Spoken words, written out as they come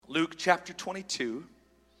Luke chapter 22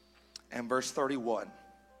 and verse 31.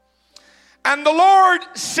 And the Lord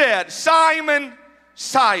said, Simon,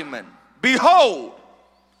 Simon, behold,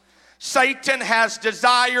 Satan has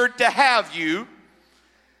desired to have you,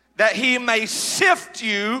 that he may sift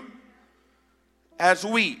you as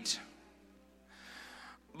wheat.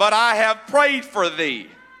 But I have prayed for thee,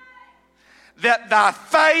 that thy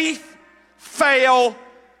faith fail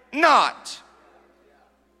not.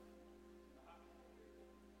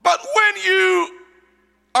 But when you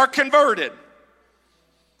are converted,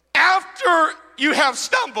 after you have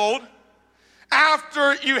stumbled,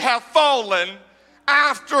 after you have fallen,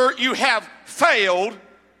 after you have failed,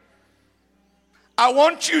 I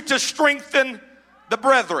want you to strengthen the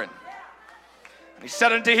brethren. And he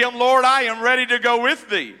said unto him, Lord, I am ready to go with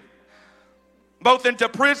thee, both into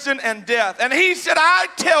prison and death. And he said, I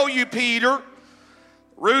tell you, Peter,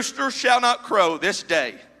 rooster shall not crow this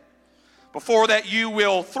day before that you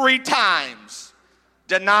will 3 times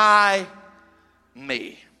deny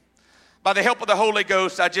me. By the help of the Holy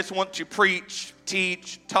Ghost, I just want to preach,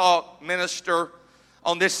 teach, talk, minister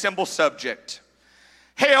on this simple subject.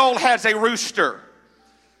 Hell has a rooster,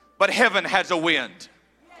 but heaven has a wind.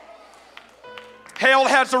 Hell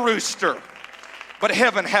has a rooster, but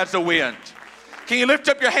heaven has a wind. Can you lift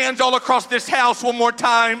up your hands all across this house one more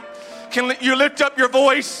time? Can you lift up your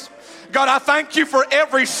voice? God, I thank you for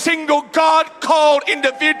every single God-called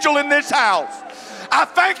individual in this house. I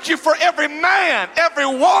thank you for every man, every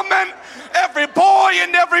woman, every boy,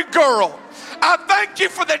 and every girl. I thank you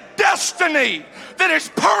for the destiny that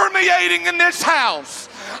is permeating in this house.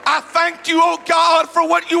 I thank you, oh God, for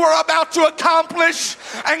what you are about to accomplish.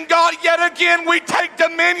 And God, yet again, we take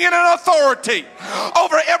dominion and authority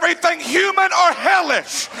over everything human or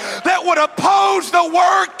hellish that would oppose the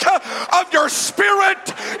work of your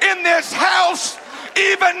Spirit in this house.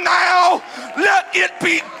 Even now, let it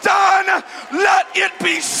be done. Let it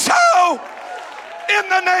be so in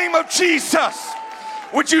the name of Jesus.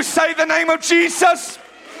 Would you say the name of Jesus?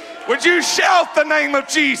 Would you shout the name of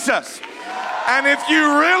Jesus? And if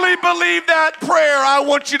you really believe that prayer, I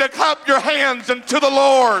want you to clap your hands unto the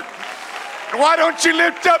Lord. And why don't you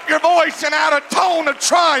lift up your voice and add a tone of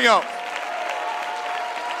triumph?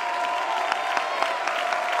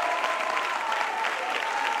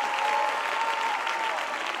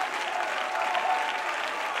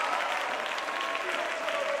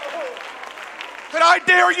 Could I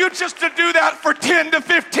dare you just to do that for 10 to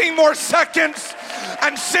 15 more seconds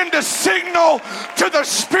and send a signal to the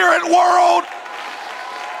spirit world?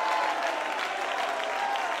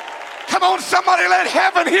 Come on, somebody, let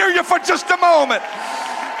heaven hear you for just a moment.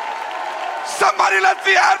 Somebody, let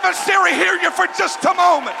the adversary hear you for just a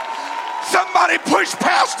moment. Somebody, push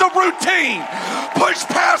past the routine, push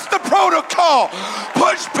past the protocol,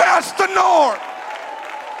 push past the norm.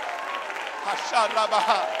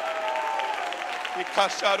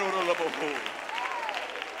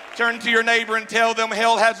 Turn to your neighbor and tell them,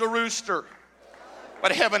 hell has a rooster,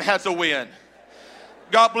 but heaven has a wind.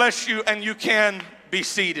 God bless you, and you can be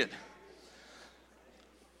seated.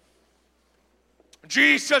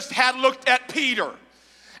 Jesus had looked at Peter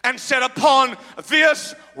and said, upon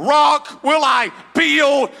this rock will I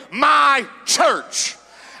build my church,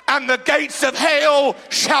 and the gates of hell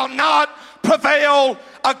shall not prevail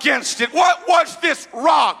against it. What was this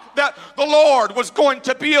rock that the Lord was going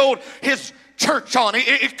to build his church on?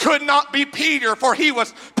 It could not be Peter, for he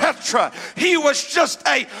was Petra. He was just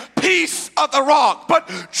a piece of the rock. But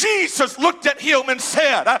Jesus looked at him and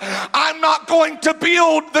said, I'm not going to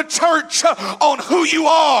build the church on who you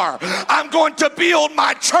are. I'm going to build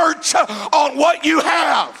my church on what you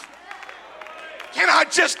have. Can I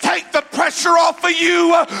just take the pressure off of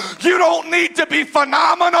you? You don't need to be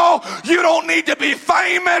phenomenal. You don't need to be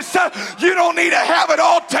famous. You don't need to have it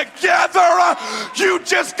all together. You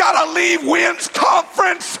just got to leave Winds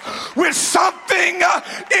Conference with something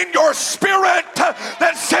in your spirit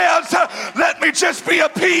that says, let me just be a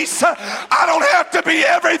piece. I don't have to be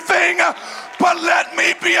everything, but let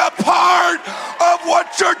me be a part of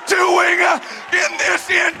what you're doing in this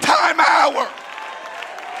end time hour.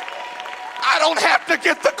 I don't have to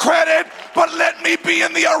get the credit, but let me be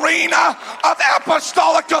in the arena of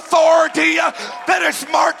apostolic authority that is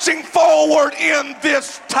marching forward in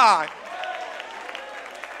this time.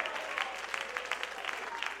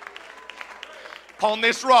 Upon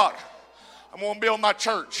this rock, I'm going to build my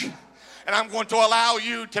church. And I'm going to allow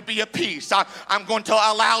you to be a piece. I'm going to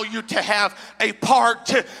allow you to have a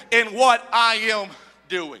part in what I am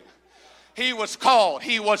doing. He was called.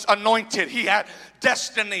 He was anointed. He had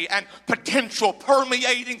destiny and potential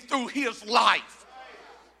permeating through his life.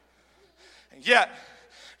 And yet,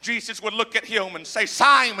 Jesus would look at him and say,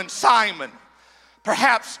 Simon, Simon,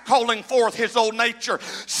 perhaps calling forth his old nature,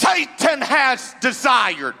 Satan has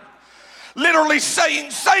desired. Literally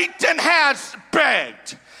saying Satan has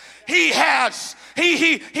begged. He has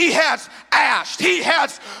asked. He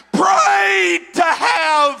has prayed to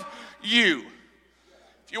have you.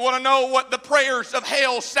 If you want to know what the prayers of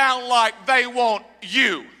hell sound like, they want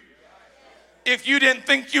you. If you didn't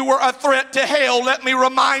think you were a threat to hell, let me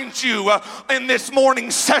remind you in this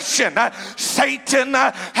morning's session, Satan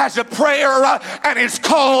has a prayer and it's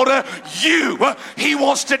called you. He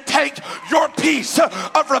wants to take your piece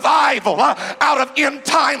of revival out of end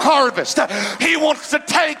time harvest. He wants to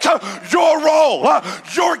take your role,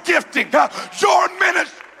 your gifting, your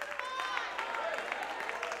ministry.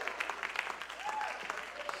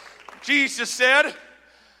 Jesus said,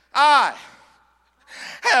 I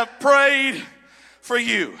have prayed for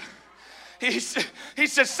you. He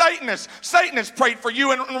says, Satan has prayed for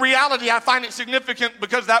you. And in reality, I find it significant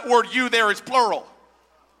because that word you there is plural.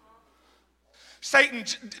 Satan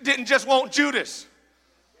didn't just want Judas.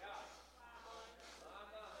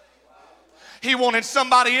 He wanted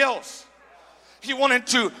somebody else. He wanted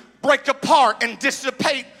to break apart and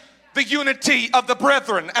dissipate the unity of the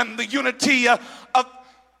brethren and the unity of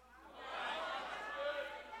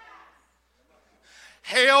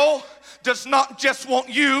hell does not just want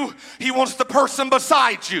you, he wants the person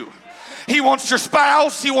beside you. He wants your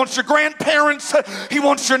spouse, he wants your grandparents, he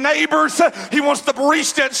wants your neighbors, he wants the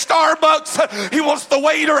barista at Starbucks, he wants the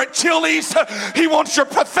waiter at Chili's, he wants your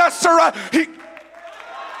professor.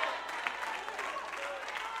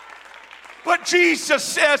 But Jesus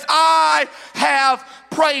says, I have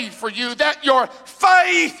prayed for you that your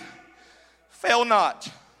faith fail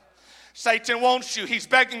not. Satan wants you. He's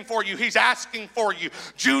begging for you. He's asking for you.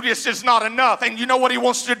 Judas is not enough. And you know what he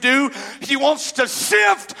wants to do? He wants to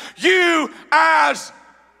sift you as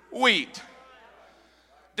wheat.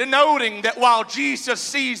 Denoting that while Jesus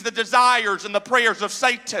sees the desires and the prayers of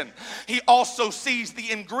Satan, he also sees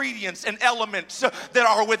the ingredients and elements that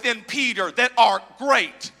are within Peter that are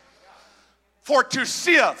great. For to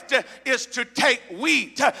sift is to take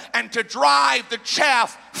wheat and to drive the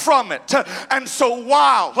chaff from it. And so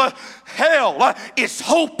while hell is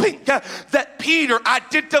hoping that Peter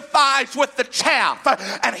identifies with the chaff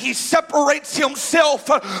and he separates himself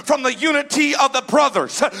from the unity of the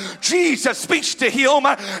brothers, Jesus speaks to him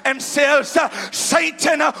and says,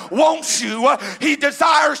 Satan wants you. He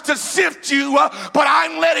desires to sift you, but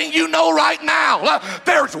I'm letting you know right now,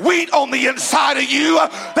 there's wheat on the inside of you.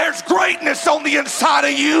 There's greatness on the inside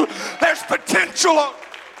of you. There's potential.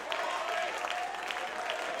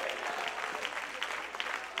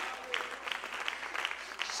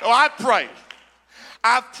 So I've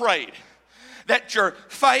prayed that your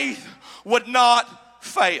faith would not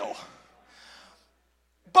fail.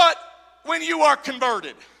 But when you are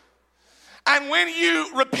converted, and when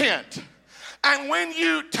you repent, and when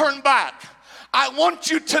you turn back, I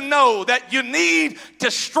want you to know that you need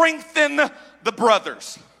to strengthen the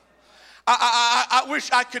brothers. I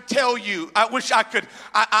wish I could tell you, I wish I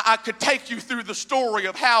could take you through the story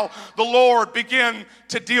of how the Lord began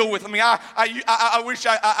to deal with me. I wish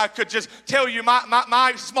I could just tell you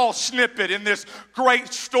my small snippet in this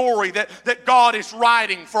great story that God is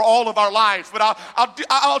writing for all of our lives. But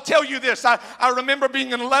I'll tell you this. I remember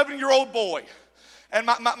being an 11-year-old boy. And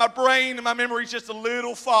my brain and my memory is just a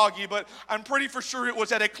little foggy, but I'm pretty for sure it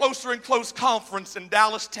was at a Closer and Close conference in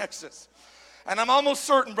Dallas, Texas. And I'm almost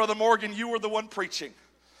certain, Brother Morgan, you were the one preaching.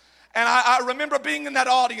 And I remember being in that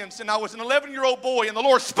audience, and I was an 11-year-old boy, and the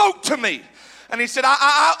Lord spoke to me. And he said,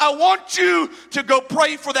 I want you to go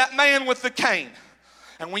pray for that man with the cane.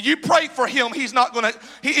 And when you pray for him, he's not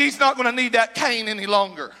gonna need that cane any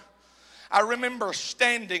longer. I remember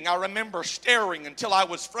standing, I remember staring until I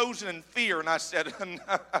was frozen in fear, and I said,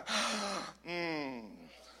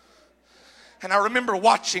 And I remember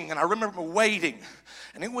watching, and I remember waiting.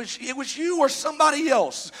 And it was you or somebody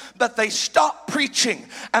else, but they stopped preaching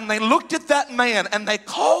and they looked at that man and they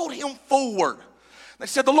called him forward. They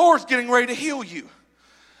said, the Lord's getting ready to heal you.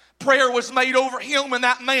 Prayer was made over him and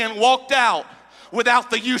that man walked out without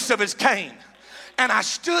the use of his cane. And I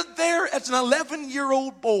stood there as an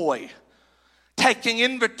 11-year-old boy taking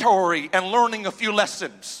inventory and learning a few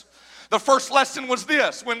lessons. The first lesson was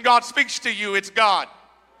this: when God speaks to you, it's God.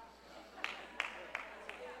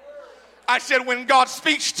 I said, when God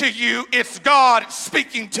speaks to you, it's God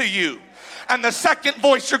speaking to you. And the second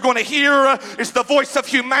voice you're going to hear is the voice of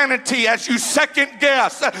humanity as you second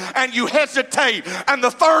guess and you hesitate. And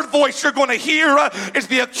the third voice you're going to hear is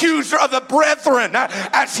the accuser of the brethren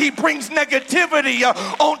as he brings negativity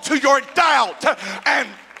onto your doubt. And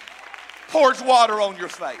pours water on your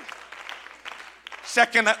faith.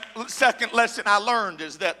 Second lesson I learned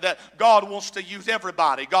is that God wants to use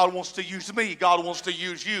everybody. God wants to use me. God wants to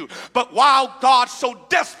use you. But while God so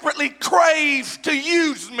desperately craves to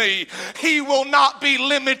use me, He will not be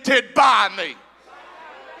limited by me.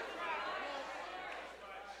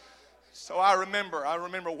 So I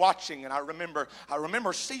remember watching, and I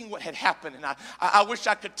remember seeing what had happened, and I wish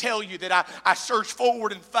I could tell you that I surged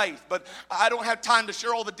forward in faith, but I don't have time to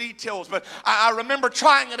share all the details. But I remember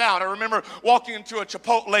trying it out. I remember walking into a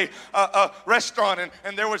Chipotle restaurant,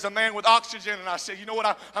 and there was a man with oxygen, and I said, you know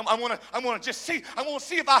what, I want to just see, I want to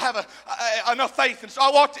see if I have enough faith. And so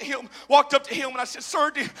I walked up to him, and I said,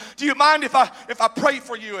 sir, do you mind if I pray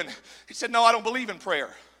for you? And he said, no, I don't believe in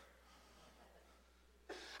prayer.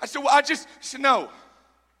 I said, well, he said, no.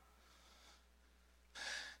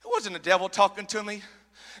 It wasn't the devil talking to me.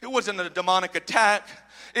 It wasn't a demonic attack.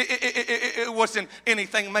 It wasn't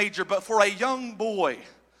anything major. But for a young boy,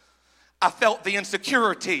 I felt the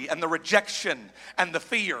insecurity and the rejection and the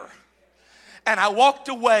fear. And I walked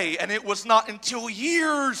away, and it was not until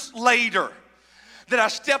years later that I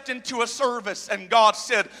stepped into a service, and God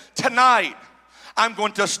said, tonight, I'm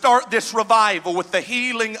going to start this revival with the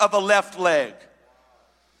healing of a left leg.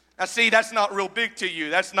 Now see, that's not real big to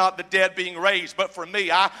you. That's not the dead being raised. But for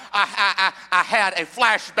me, I had a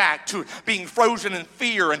flashback to being frozen in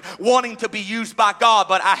fear and wanting to be used by God,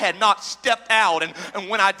 but I had not stepped out. And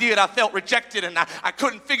when I did, I felt rejected, and I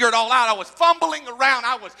couldn't figure it all out. I was fumbling around.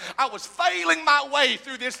 I was failing my way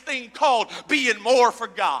through this thing called being more for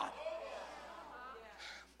God.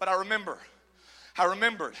 But I remembered.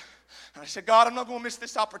 And I said, God, I'm not going to miss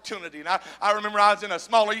this opportunity. And I remember I was in a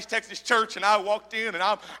small East Texas church, and I walked in, and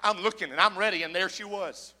I'm looking, and I'm ready, and there she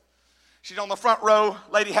was. She's on the front row.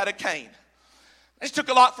 Lady had a cane. This took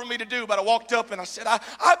a lot for me to do, but I walked up, and I said,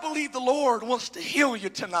 I believe the Lord wants to heal you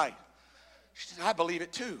tonight. She said, I believe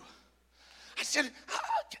it too. I said,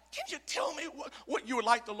 can you tell me what you would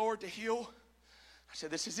like the Lord to heal? I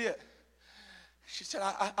said, this is it. She said,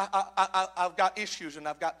 I've got issues, and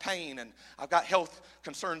I've got pain, and I've got health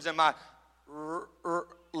concerns in my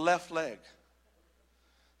left leg.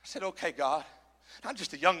 I said, okay, God. I'm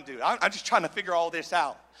just a young dude. I'm just trying to figure all this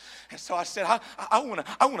out. And so I said, I want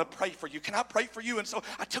to pray for you. Can I pray for you? And so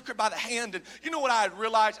I took her by the hand, and you know what I had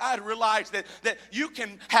realized? I had realized that you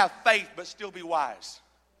can have faith but still be wise.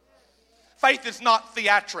 Faith is not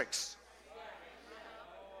theatrics.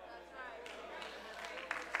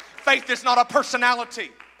 Faith is not a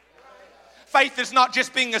personality. Faith is not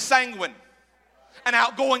just being a sanguine, an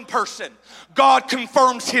outgoing person. God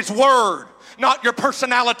confirms His word, not your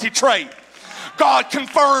personality trait. God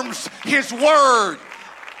confirms His word.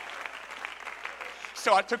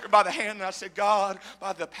 So I took her by the hand, and I said, God,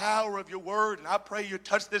 by the power of your word, and I pray you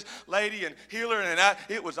touch this lady and heal her. And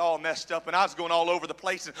it was all messed up, and I was going all over the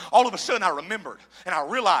place. And all of a sudden I remembered, and I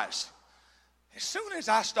realized, as soon as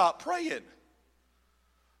I stopped praying,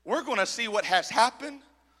 we're going to see what has happened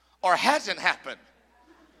or hasn't happened.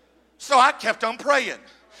 So I kept on praying.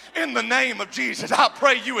 In the name of Jesus, I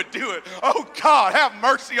pray you would do it. Oh, God, have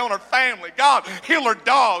mercy on her family. God, heal her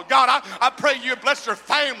dog. God, I pray you bless her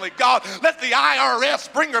family. God, let the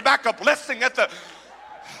IRS bring her back a blessing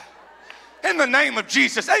in the name of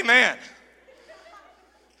Jesus. Amen.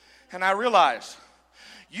 And I realized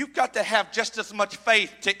you've got to have just as much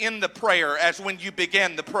faith to end the prayer as when you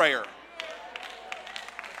began the prayer.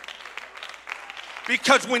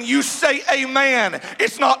 Because when you say amen,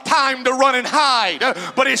 it's not time to run and hide,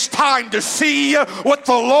 but it's time to see what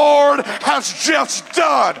the Lord has just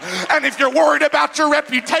done. And if you're worried about your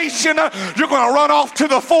reputation, you're going to run off to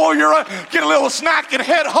the foyer, get a little snack, and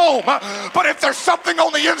head home. But if there's something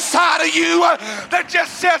on the inside of you that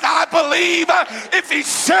just says, I believe, if He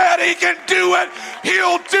said He can do it,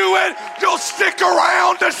 He'll do it. You'll stick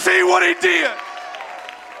around to see what He did.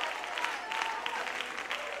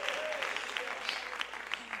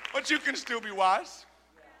 But you can still be wise.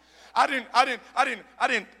 Maybe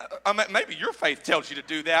your faith tells you to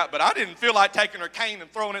do that, but I didn't feel like taking her cane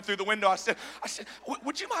and throwing it through the window. I said,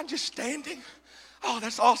 would you mind just standing? Oh,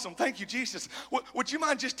 that's awesome. Thank you, Jesus. Would you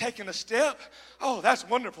mind just taking a step? Oh, that's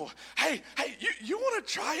wonderful. Hey, you want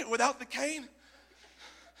to try it without the cane?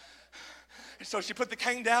 And so she put the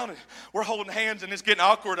cane down, and we're holding hands, and it's getting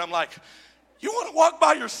awkward. I'm like, you want to walk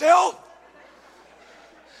by yourself?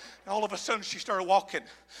 And all of a sudden she started walking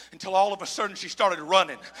until all of a sudden she started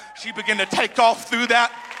running. She began to take off through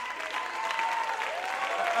that.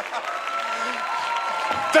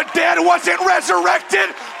 The dead wasn't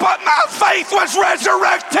resurrected, but my faith was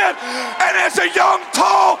resurrected. And as a young,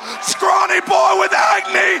 tall, scrawny boy with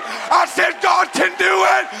acne, I said, God can do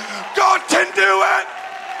it. God can do it.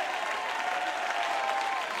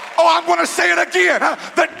 Oh, I'm going to say it again.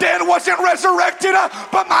 The dead wasn't resurrected,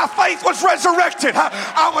 but my faith was resurrected.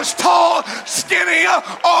 I was tall, skinny,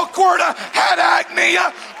 awkward, had acne,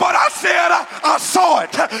 but I said, I saw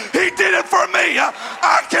it. He did it for me.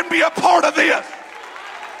 I can be a part of this.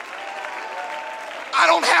 I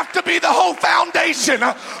don't have to be the whole foundation,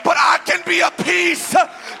 but I can be a piece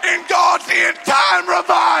in God's end time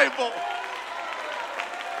revival.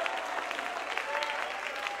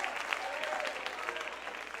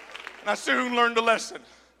 And I soon learned a lesson.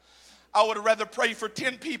 I would rather pray for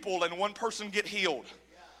 10 people and one person get healed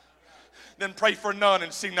than pray for none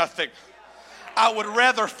and see nothing. I would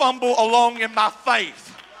rather fumble along in my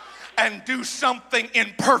faith and do something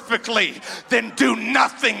imperfectly than do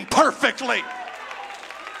nothing perfectly.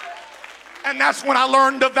 And that's when I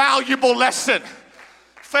learned a valuable lesson.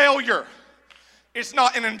 Failure is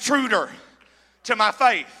not an intruder to my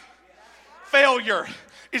faith. Failure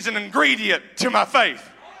is an ingredient to my faith.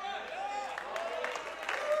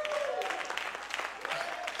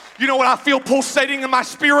 You know what I feel pulsating in my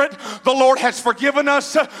spirit? The Lord has forgiven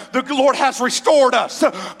us. The Lord has restored us.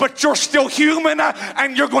 But you're still human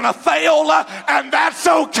and you're going to fail, and that's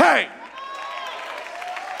okay.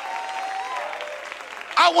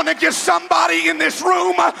 I want to give somebody in this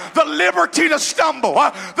room the liberty to stumble,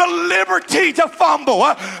 the liberty to fumble,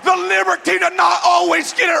 the liberty to not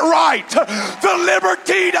always get it right, the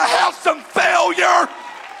liberty to have some failure.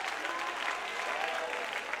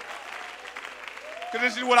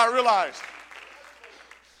 Because this is what I realized.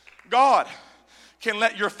 God can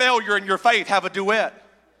let your failure and your faith have a duet.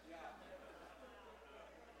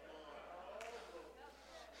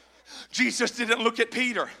 Jesus didn't look at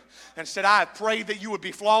Peter and said, I pray that you would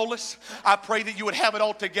be flawless. I pray that you would have it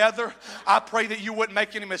all together. I pray that you wouldn't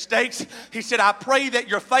make any mistakes. He said, I pray that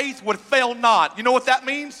your faith would fail not. You know what that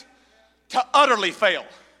means? To utterly fail.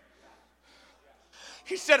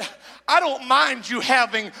 He said, I don't mind you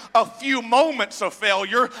having a few moments of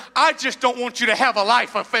failure. I just don't want you to have a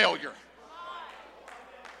life of failure.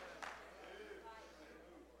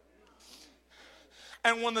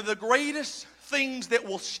 And one of the greatest things that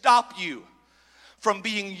will stop you from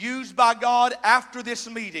being used by God after this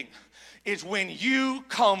meeting is when you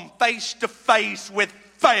come face to face with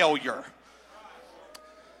failure.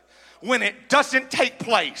 When it doesn't take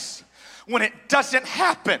place, when it doesn't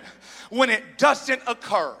happen, when it doesn't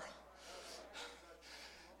occur.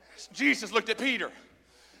 Jesus looked at Peter,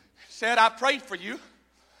 said, I prayed for you.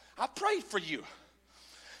 I prayed for you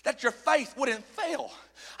that your faith wouldn't fail.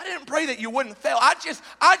 I didn't pray that you wouldn't fail. I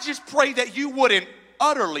just prayed that you wouldn't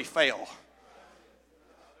utterly fail.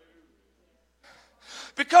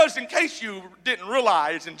 Because in case you didn't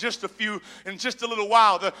realize, in just a little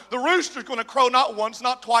while, the rooster's going to crow not once,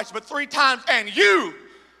 not twice, but 3 times, and you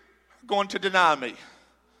are going to deny me.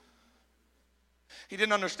 He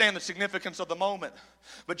didn't understand the significance of the moment,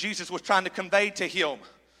 but Jesus was trying to convey to him,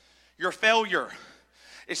 your failure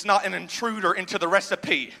is not an intruder into the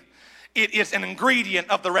recipe. It is an ingredient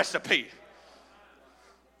of the recipe.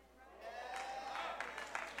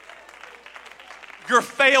 Your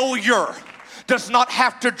failure does not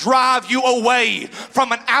have to drive you away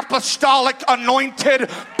from an apostolic, anointed,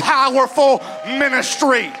 powerful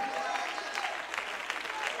ministry.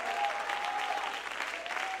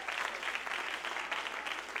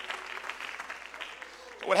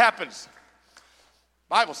 What happens? The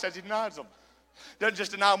Bible says he denies them. Doesn't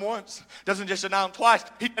just deny them once. Doesn't just deny them twice.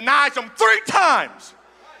 He denies them 3 times.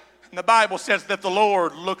 And the Bible says that the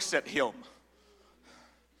Lord looks at him.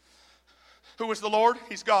 Who is the Lord?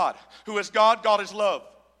 He's God. Who is God? God is love.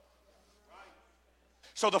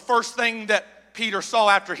 So the first thing that Peter saw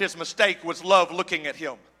after his mistake was love looking at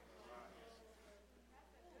him.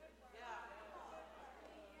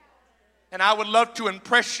 And I would love to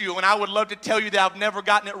impress you, and I would love to tell you that I've never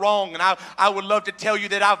gotten it wrong, and I would love to tell you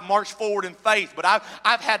that I've marched forward in faith, but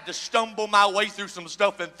I've had to stumble my way through some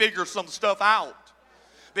stuff and figure some stuff out,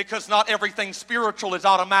 because not everything spiritual is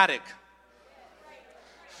automatic.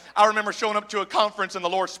 I remember showing up to a conference and the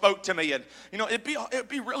Lord spoke to me, and it'd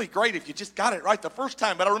be really great if you just got it right the first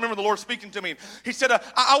time. But I remember the Lord speaking to me. And he said,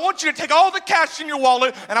 I want you to take all the cash in your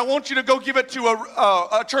wallet and I want you to go give it to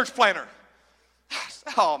a church planter.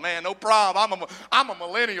 Oh man, no problem. I'm a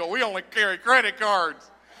millennial. We only carry credit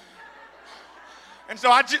cards. And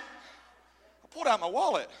so I pulled out my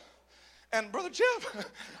wallet, and Brother Jeff,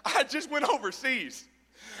 I just went overseas,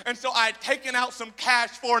 and so I had taken out some cash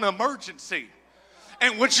for an emergency.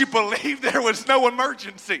 And would you believe there was no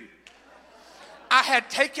emergency? I had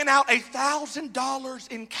taken out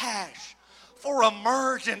 $1,000 in cash for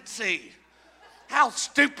emergency. How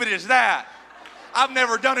stupid is that? I've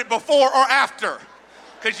never done it before or after.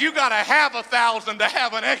 Because you got to have 1,000 to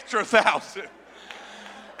have an extra 1,000.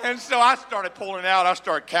 And so I started pulling out. I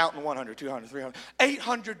started counting 100, 200, 300,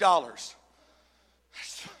 $800.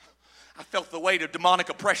 I felt the weight of demonic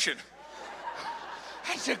oppression.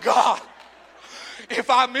 I said, God, if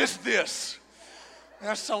I miss this,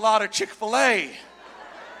 that's a lot of Chick-fil-A.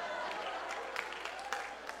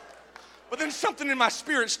 But then something in my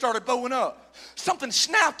spirit started bowing up. Something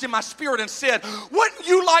snapped in my spirit and said, wouldn't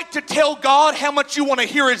you like to tell God how much you want to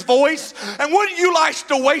hear his voice? And wouldn't you like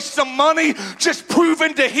to waste some money just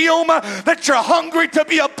proving to him that you're hungry to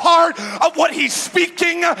be a part of what he's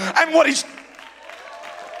speaking and what he's...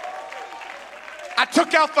 I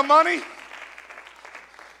took out the money.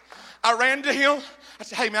 I ran to him. I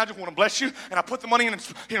said, hey man, I just want to bless you. And I put the money in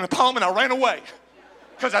the palm and I ran away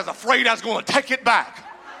because I was afraid I was going to take it back.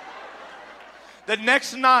 The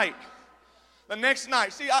next night,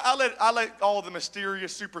 see, I let all the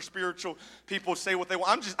mysterious, super spiritual people say what they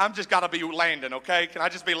want. I'm just gotta be Landon, okay? Can I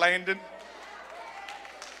just be Landon?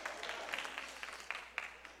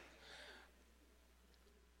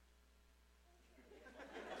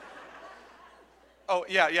 Oh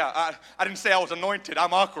yeah. I didn't say I was anointed.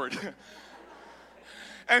 I'm awkward.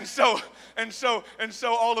 and so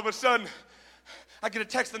all of a sudden, I get a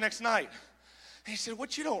text the next night. He said,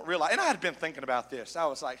 what you don't realize, and I had been thinking about this. I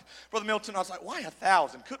was like, Brother Milton, I was like, why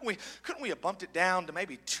 1,000? Couldn't we have bumped it down to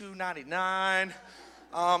maybe $299?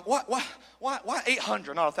 Why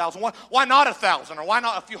 800, not 1,000? Why not 1,000? Or why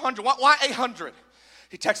not a few hundred? Why 800?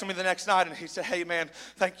 He texted me the next night and he said, hey man,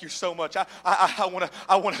 thank you so much. I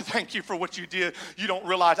want to thank you for what you did. You don't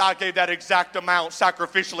realize I gave that exact amount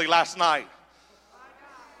sacrificially last night.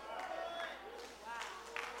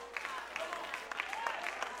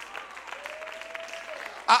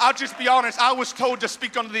 I'll just be honest. I was told to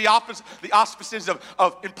speak under the auspices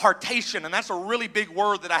of impartation, and that's a really big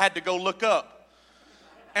word that I had to go look up.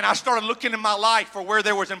 And I started looking in my life for where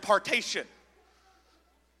there was impartation.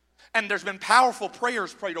 And there's been powerful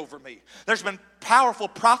prayers prayed over me. There's been powerful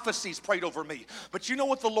prophecies prayed over me. But you know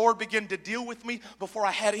what the Lord began to deal with me before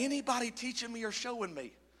I had anybody teaching me or showing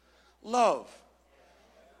me? Love.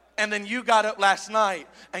 And then you got up last night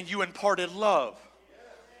and you imparted love.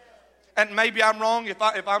 And maybe I'm wrong. If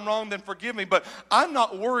I'm wrong, then forgive me. But I'm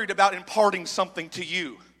not worried about imparting something to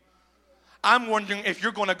you. I'm wondering if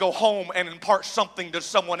you're going to go home and impart something to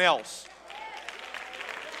someone else.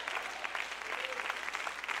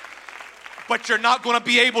 But you're not going to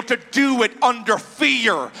be able to do it under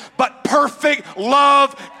fear. But perfect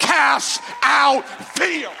love casts out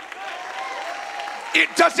fear.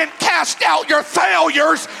 It doesn't cast out your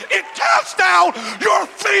failures. It casts out your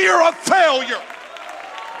fear of failure.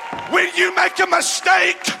 When you make a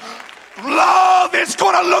mistake, love is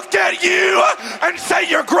going to look at you and say,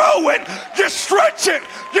 you're growing, you're stretching,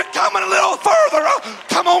 you're coming a little further.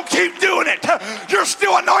 Come on, keep doing it. You're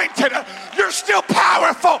still anointed. You're still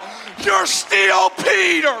powerful. You're still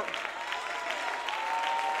Peter.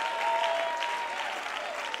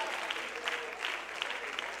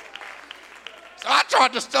 So I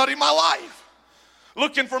tried to study my life,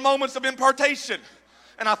 looking for moments of impartation,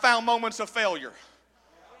 and I found moments of failure.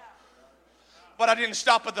 But I didn't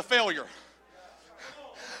stop at the failure.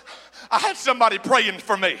 I had somebody praying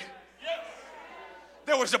for me.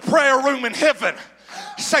 There was a prayer room in heaven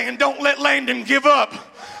saying, don't let Landon give up.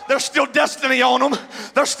 There's still destiny on them.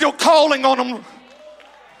 There's still calling on them.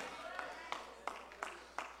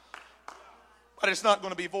 But it's not going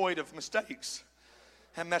to be void of mistakes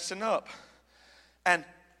and messing up and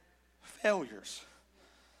failures.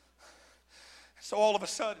 So all of a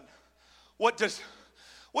sudden,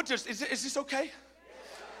 is this okay?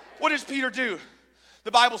 What does Peter do?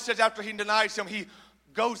 The Bible says after he denies him, he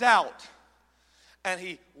goes out and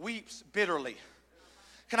he weeps bitterly.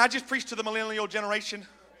 Can I just preach to the millennial generation?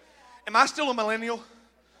 Am I still a millennial?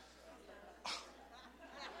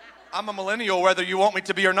 I'm a millennial whether you want me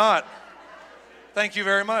to be or not. Thank you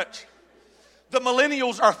very much. The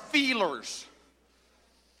millennials are feelers.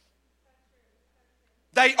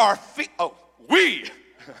 They are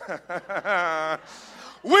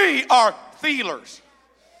we are feelers.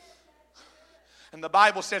 And the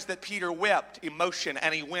Bible says that Peter wept emotion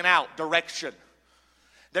and he went out direction.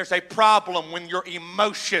 There's a problem when your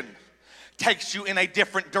emotion takes you in a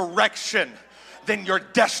different direction than your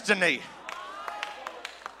destiny.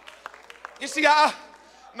 You see,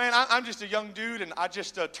 I'm just a young dude and I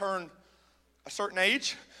just turned a certain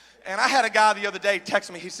age. And I had a guy the other day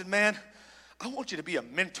text me. He said, man, I want you to be a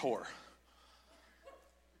mentor.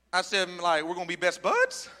 I said, like, we're going to be best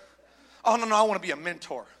buds? Oh, no, I want to be a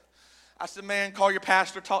mentor. I said, man, call your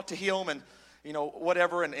pastor, talk to him, and,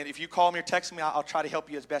 whatever. And if you call me or text me, I'll try to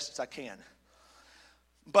help you as best as I can.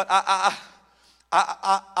 But I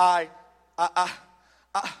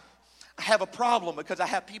have a problem because I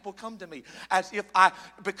have people come to me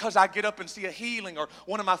because I get up and see a healing, or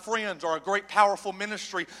one of my friends or a great powerful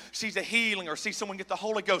ministry sees a healing or sees someone get the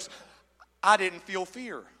Holy Ghost. I didn't feel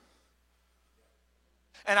fear.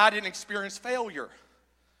 And I didn't experience failure.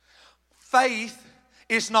 Faith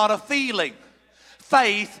is not a feeling.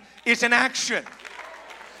 Faith is an action.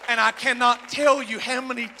 And I cannot tell you how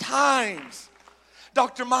many times,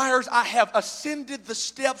 Dr. Myers, I have ascended the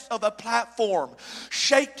steps of a platform,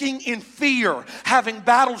 shaking in fear, having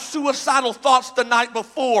battled suicidal thoughts the night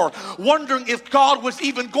before, wondering if God was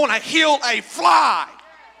even going to heal a fly.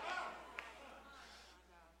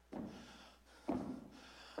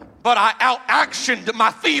 But I out-actioned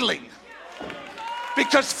my feeling.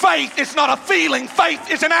 Because faith is not a feeling, faith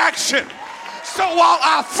is an action. So while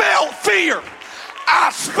I felt fear,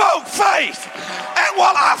 I spoke faith. And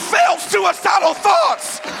while I felt suicidal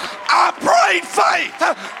thoughts, I prayed faith.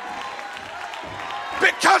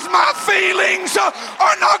 Because my feelings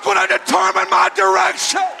are not going to determine my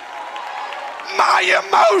direction. My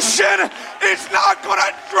emotion is not going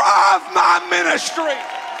to drive my ministry.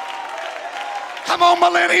 Come on,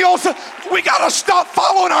 millennials. We got to stop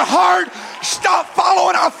following our heart, stop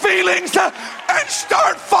following our feelings, and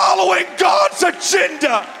start following God's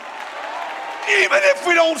agenda. Even if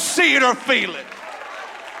we don't see it or feel it.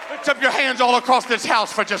 Lift up your hands all across this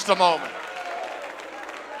house for just a moment.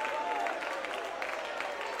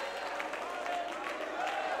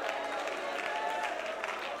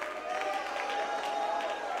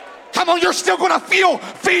 Come on, you're still going to feel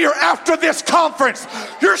fear after this conference.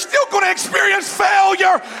 You're still going to experience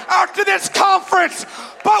failure after this conference.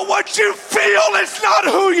 But what you feel is not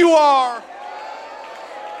who you are.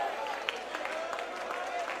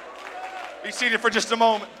 Be seated for just a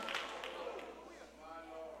moment.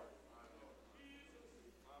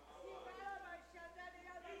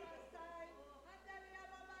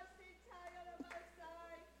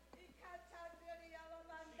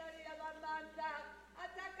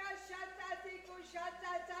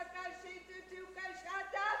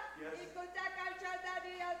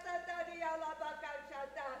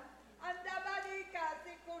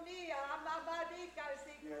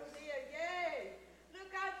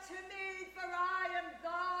 Look unto me, for I am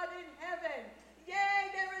God in heaven.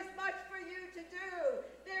 Yea, there is much for you to do.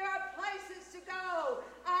 There are places to go.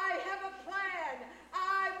 I have a plan.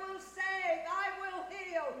 I will save. I will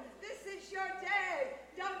heal. This is your day.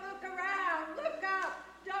 Don't look around. Look up.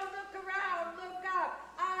 Don't look around. Look up.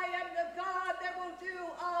 I am the God that will do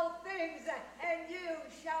all things, and you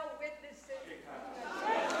shall witness it.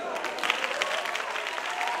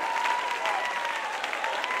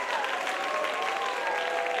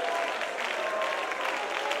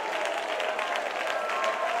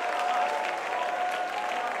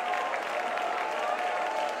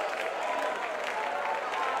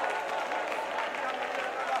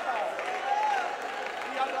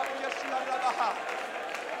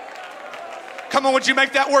 Come on, would you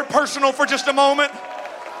make that word personal for just a moment?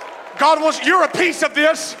 God wants, you're a piece of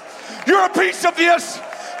this. You're a piece of this.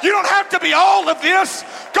 You don't have to be all of this.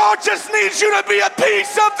 God just needs you to be a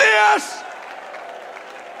piece of this.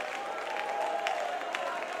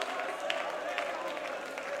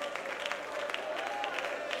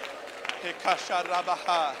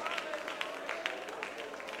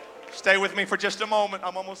 Stay with me for just a moment.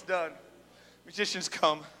 I'm almost done. Musicians,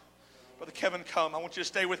 come. Brother Kevin, come. I want you to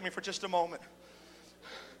stay with me for just a moment.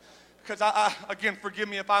 Because again, forgive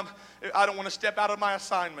me if I don't want to step out of my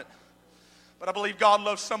assignment. But I believe God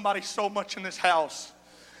loves somebody so much in this house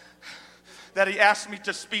that he asked me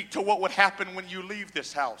to speak to what would happen when you leave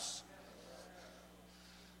this house.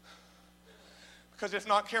 Because if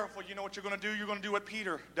not careful, you know what you're going to do? You're going to do what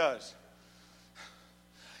Peter does.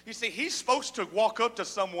 You see, he's supposed to walk up to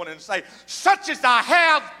someone and say, such as I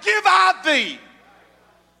have, give I thee.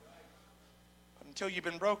 But until you've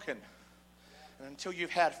been broken, and until you've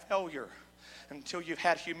had failure, until you've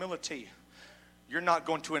had humility, you're not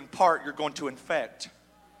going to impart, you're going to infect.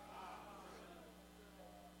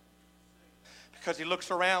 Because he looks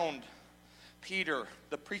around, Peter,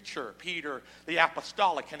 the preacher, Peter, the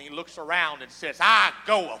apostolic, and he looks around and says, I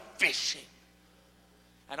go a-fishing.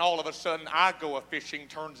 And all of a sudden, I go a-fishing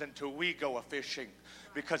turns into we go a-fishing,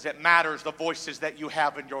 because it matters the voices that you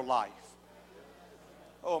have in your life.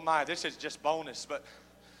 Oh my, this is just bonus, but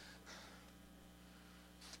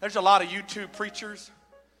there's a lot of YouTube preachers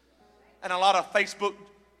and a lot of Facebook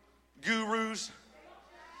gurus.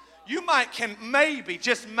 You can maybe,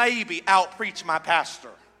 just maybe, out-preach my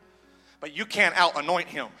pastor, but you can't out-anoint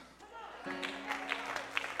him.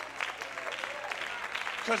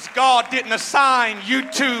 Because God didn't assign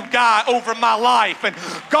YouTube guy over my life, and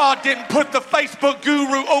God didn't put the Facebook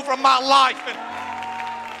guru over my life.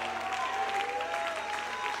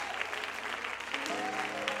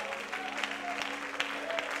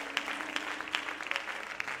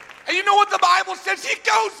 And you know what the Bible says? He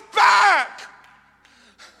goes back.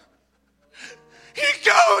 He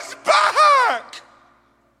goes back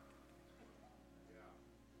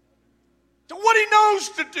to what he knows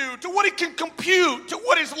to do, to what he can compute, to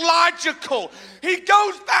what is logical. He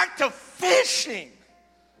goes back to fishing.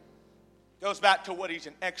 Goes back to what he's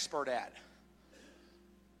an expert at.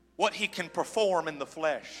 What he can perform in the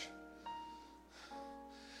flesh.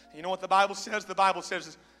 You know what the Bible says? The Bible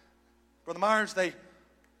says, Brother Myers, they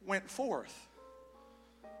went forth.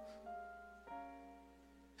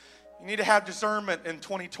 You need to have discernment in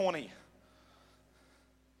 2020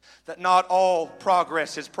 that not all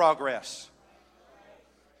progress is progress.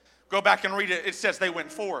 Go back and read it. It says they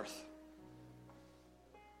went forth.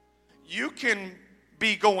 You can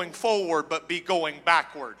be going forward, but be going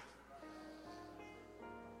backward.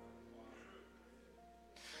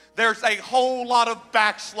 There's a whole lot of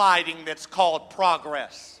backsliding that's called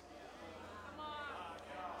progress.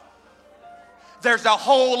 There's a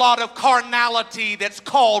whole lot of carnality that's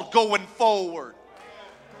called going forward.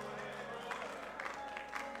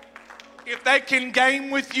 If they can game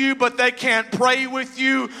with you, but they can't pray with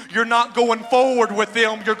you, you're not going forward with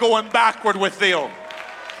them, you're going backward with them.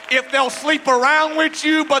 If they'll sleep around with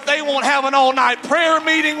you, but they won't have an all-night prayer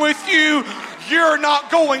meeting with you, you're not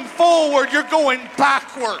going forward, you're going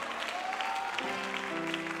backward.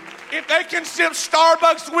 If they can sip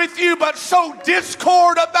Starbucks with you, but sow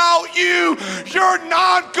discord about you, you're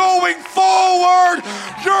not going forward,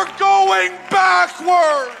 you're going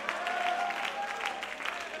backward.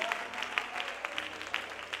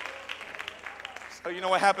 So you know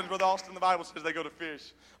what happens with Austin? The Bible says they go to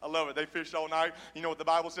fish. I love it. They fish all night. You know what the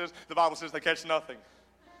Bible says? The Bible says they catch nothing.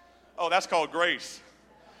 Oh, that's called grace.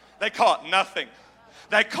 They caught nothing.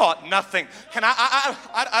 They caught nothing.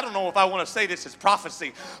 I don't know if I want to say this as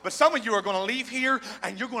prophecy, but some of you are going to leave here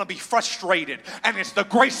and you're going to be frustrated. And it's the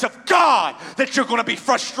grace of God that you're going to be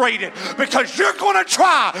frustrated, because you're going to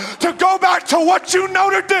try to go back to what you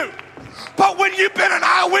know to do. But when you've been an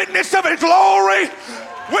eyewitness of His glory,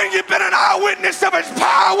 when you've been an eyewitness of His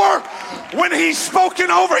power, when He's spoken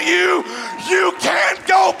over you, you can't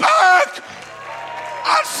go back.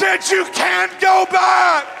 I said you can't go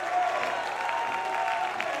back.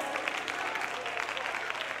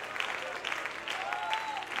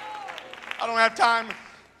 I don't have time.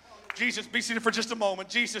 Jesus, be seated for just a moment.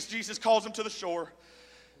 Jesus calls him to the shore.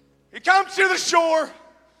 He comes to the shore.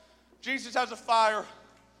 Jesus has a fire.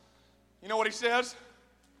 You know what he says?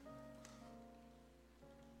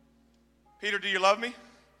 Peter, do you love me?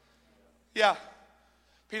 Yeah.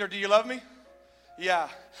 Peter, do you love me? Yeah.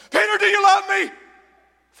 Peter, do you love me?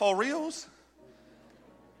 For reals?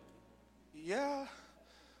 Yeah.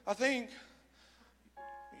 I think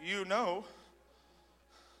you know.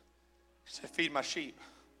 He said, feed my sheep.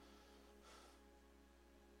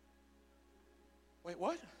 Wait,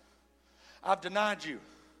 what? I've denied you.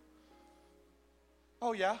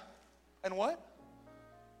 Oh, yeah. And what?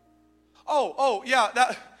 Oh,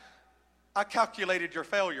 yeah. I calculated your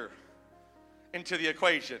failure into the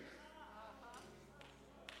equation.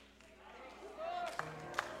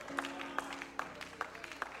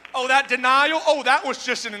 Oh, that denial? Oh, that was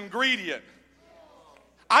just an ingredient.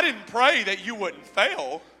 I didn't pray that you wouldn't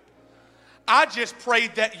fail. I just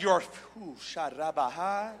prayed that your...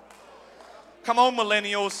 Come on,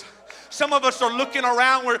 millennials. Some of us are looking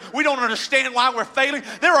around where we don't understand why we're failing.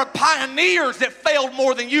 There are pioneers that failed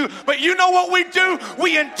more than you. But you know what we do?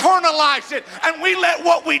 We internalize it, and we let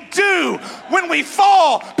what we do when we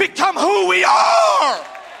fall become who we are.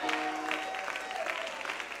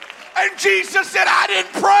 And Jesus said, I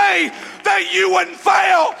didn't pray that you wouldn't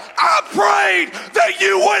fail. I prayed that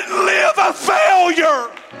you wouldn't live a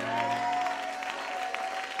failure.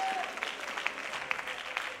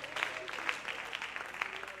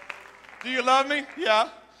 Do you love me? Yeah.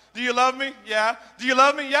 Do you love me? Yeah. Do you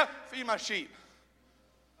love me? Yeah. Feed my sheep.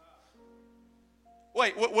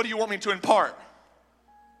 Wait, what do you want me to impart?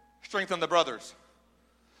 Strengthen the brothers.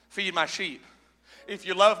 Feed my sheep. If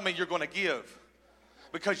you love me, you're going to give.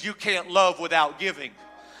 Because you can't love without giving.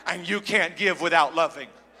 And you can't give without loving.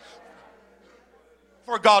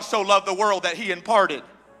 For God so loved the world that He imparted.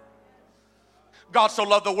 God so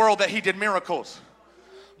loved the world that He did miracles.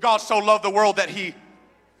 God so loved the world that He...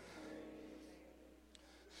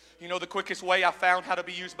 You know the quickest way I found how to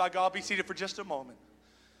be used by God? Be seated for just a moment.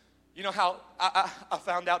 You know how I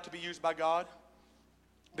found out to be used by God?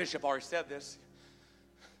 Bishop already said this.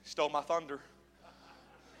 Stole my thunder.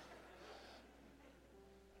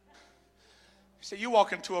 See, you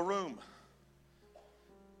walk into a room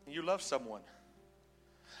and you love someone.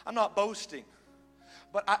 I'm not boasting,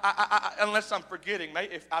 but unless I'm forgetting,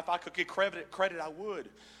 if I could get credit, I would.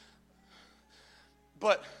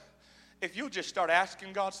 But if you'll just start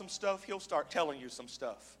asking God some stuff, He'll start telling you some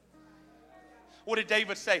stuff. What did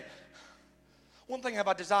David say? One thing have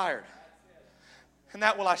I desired, and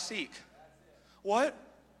that will I seek. What?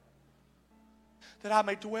 That I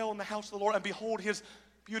may dwell in the house of the Lord and behold His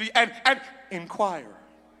beauty and inquire.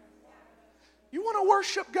 You want to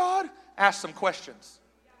worship God? Ask some questions.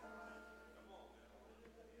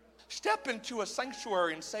 Step into a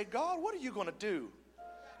sanctuary and say, God, what are you going to do?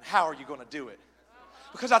 How are you going to do it?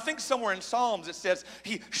 Because I think somewhere in Psalms it says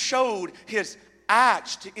He showed His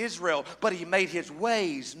acts to Israel, but He made His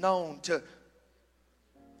ways known to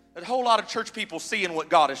a whole lot of church people seeing what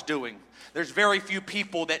God is doing. There's very few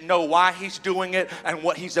people that know why He's doing it and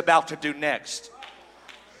what He's about to do next.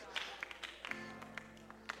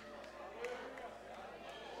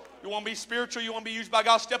 You want to be spiritual? You want to be used by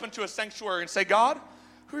God? Step into a sanctuary and say, God,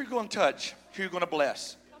 who are you going to touch? Who are you going to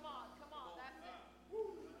bless? Come on, that's it.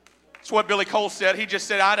 That's what Billy Cole said. He just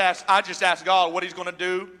said, I just asked God what He's going to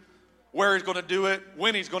do, where He's going to do it,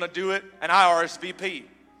 when He's going to do it, and I RSVP.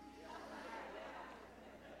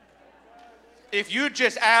 If you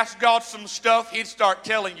just ask God some stuff, He'd start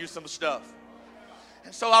telling you some stuff.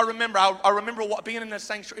 And so I remember being in a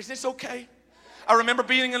sanctuary. Is this okay? I remember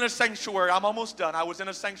being in a sanctuary. I'm almost done. I was in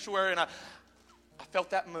a sanctuary and I felt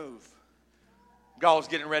that move. God was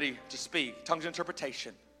getting ready to speak, tongues of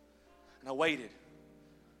interpretation. And I waited.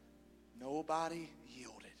 Nobody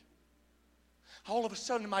yielded. All of a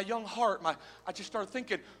sudden in my young heart, I just started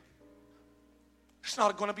thinking, it's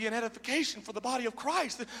not going to be an edification for the body of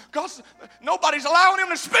Christ. Nobody's allowing Him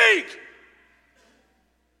to speak.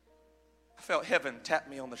 I felt heaven tap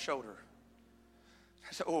me on the shoulder.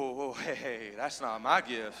 I said, hey, that's not my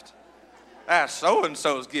gift. That's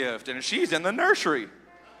so-and-so's gift, and she's in the nursery.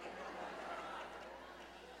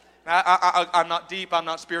 I'm not deep, I'm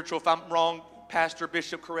not spiritual. If I'm wrong, pastor,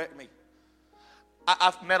 bishop, correct me.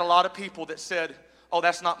 I've met a lot of people that said, oh,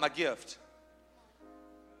 that's not my gift.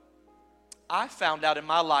 I found out in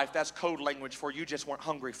my life that's code language for you just weren't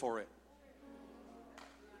hungry for it.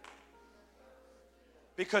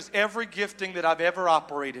 Because every gifting that I've ever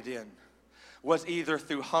operated in was either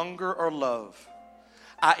through hunger or love.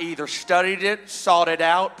 I either studied it, sought it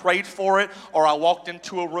out, prayed for it, or I walked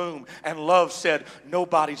into a room and love said,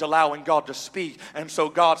 nobody's allowing God to speak. And so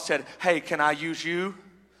God said, hey, can I use you?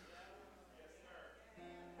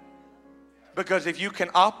 Because if you can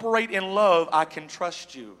operate in love, I can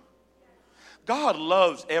trust you. God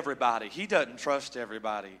loves everybody. He doesn't trust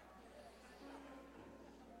everybody.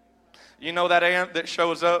 You know that aunt that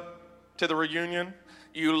shows up to the reunion?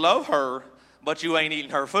 You love her, but you ain't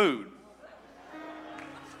eating her food.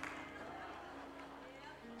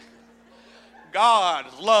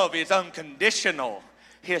 God's love is unconditional.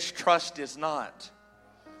 His trust is not.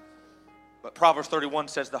 But Proverbs 31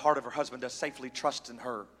 says the heart of her husband does safely trust in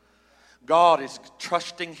her. God is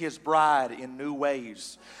trusting His bride in new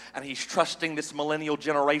ways. And He's trusting this millennial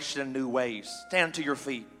generation in new ways. Stand to your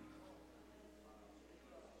feet.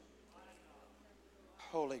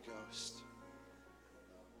 Holy Ghost.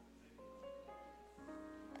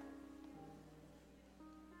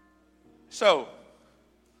 So,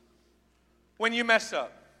 when you mess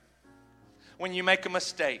up, when you make a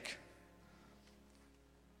mistake,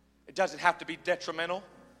 it doesn't have to be detrimental.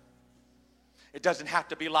 It doesn't have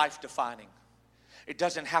to be life-defining. It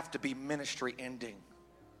doesn't have to be ministry-ending.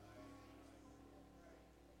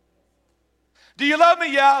 Do you love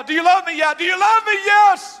me? Yeah. Do you love me? Yeah. Do you love me?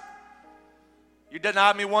 Yes. You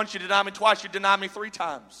denied me once, you denied me twice, you denied me 3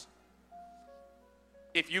 times.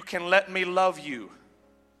 If you can let me love you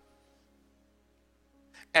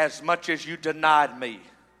as much as you denied me,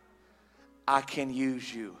 I can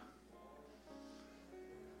use you.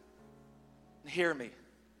 Hear me.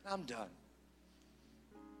 I'm done.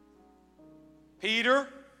 Peter,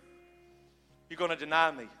 you're going to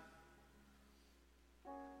deny me.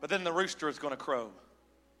 But then the rooster is going to crow.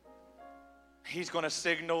 He's going to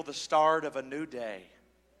signal the start of a new day.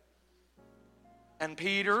 And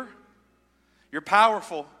Peter, you're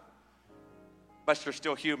powerful, but you're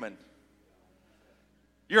still human.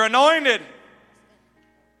 You're anointed,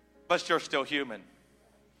 but you're still human.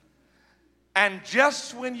 And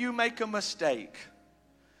just when you make a mistake,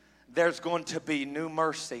 there's going to be new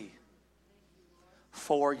mercy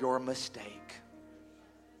for your mistake.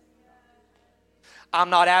 I'm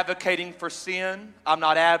not advocating for sin. I'm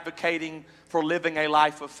not advocating for living a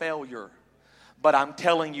life of failure. But I'm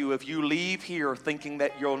telling you, if you leave here thinking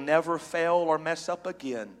that you'll never fail or mess up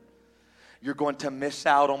again, you're going to miss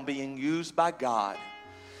out on being used by God.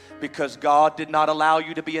 Because God did not allow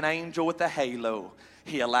you to be an angel with a halo.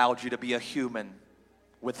 He allowed you to be a human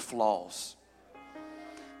with flaws.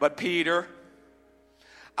 But Peter,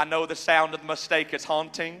 I know the sound of the mistake is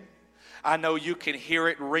haunting. I know you can hear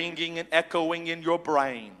it ringing and echoing in your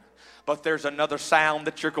brain. But there's another sound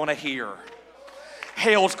that you're going to hear.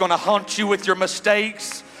 Hell's going to haunt you with your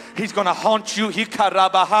mistakes. He's going to haunt you. He's going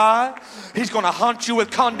to haunt you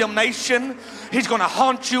with condemnation. He's going to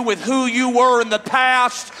haunt you with who you were in the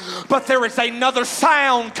past. But there is another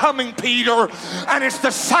sound coming, Peter. And it's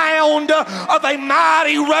the sound of a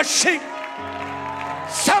mighty rushing.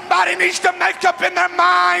 Somebody needs to make up in their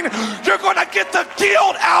mind, you're going to get the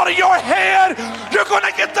guilt out of your head. You're going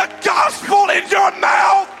to get the gospel in your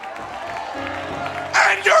mouth.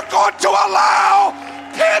 And you're going to allow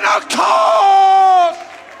Pentecost.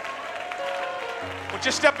 Would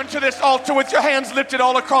you step into this altar with your hands lifted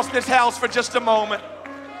all across this house for just a moment?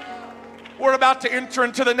 We're about to enter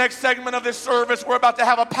into the next segment of this service. We're about to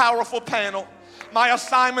have a powerful panel. My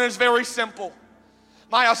assignment is very simple.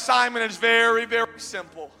 My assignment is very, very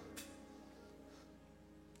simple.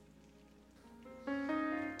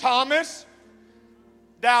 Thomas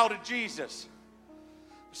doubted Jesus.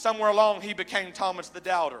 Somewhere along he became Thomas the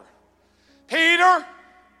doubter. Peter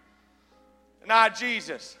denied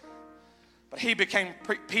Jesus. But he became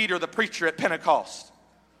Peter the preacher at Pentecost.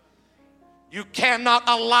 You cannot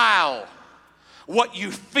allow what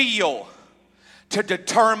you feel to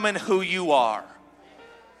determine who you are.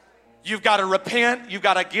 You've got to repent. You've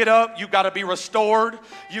got to get up. You've got to be restored.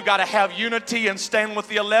 You've got to have unity and stand with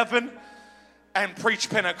the 11 and preach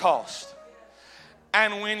Pentecost.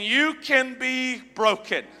 And when you can be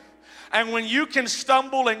broken and when you can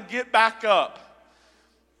stumble and get back up,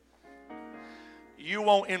 you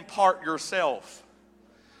won't impart yourself.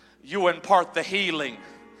 You impart the healing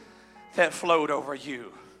that flowed over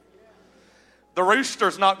you. The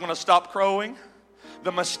rooster's not going to stop crowing.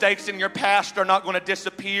 The mistakes in your past are not going to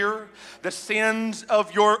disappear. The sins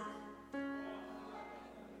of your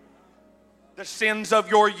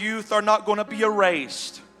youth are not going to be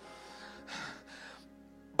erased.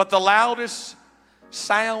 But the loudest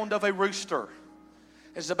sound of a rooster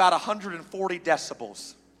is about 140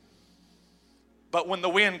 decibels. But when the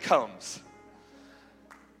wind comes,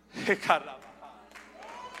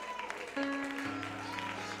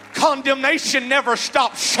 condemnation never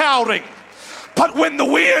stops shouting. But when the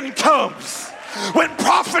wind comes, when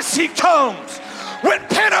prophecy comes, when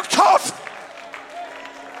Pentecost,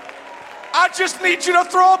 I just need you to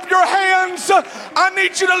throw up your hands. I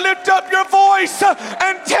need you to lift up your voice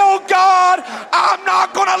and tell God, I'm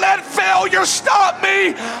not going to let failure stop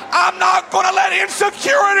me. I'm not going to let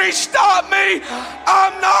insecurity stop me.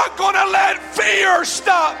 I'm not going to let fear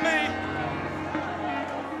stop me.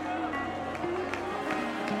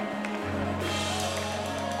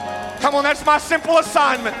 Come on, that's my simple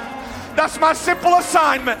assignment. That's my simple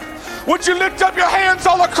assignment. Would you lift up your hands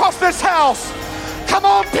all across this house? Come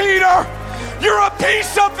on, Peter. You're a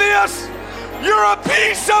piece of this. You're a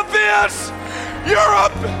piece of this. You're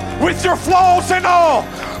up with your flaws and all,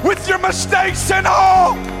 with your mistakes and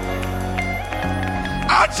all.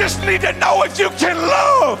 I just need to know if you can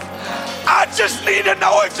love. I just need to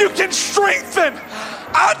know if you can strengthen.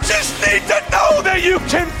 I just need to know that you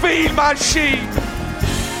can feed my sheep.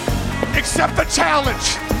 Accept the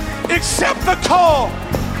challenge. Accept the call.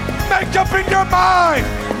 Make up in your mind,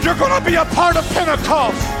 you're going to be a part of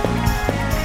Pentecost.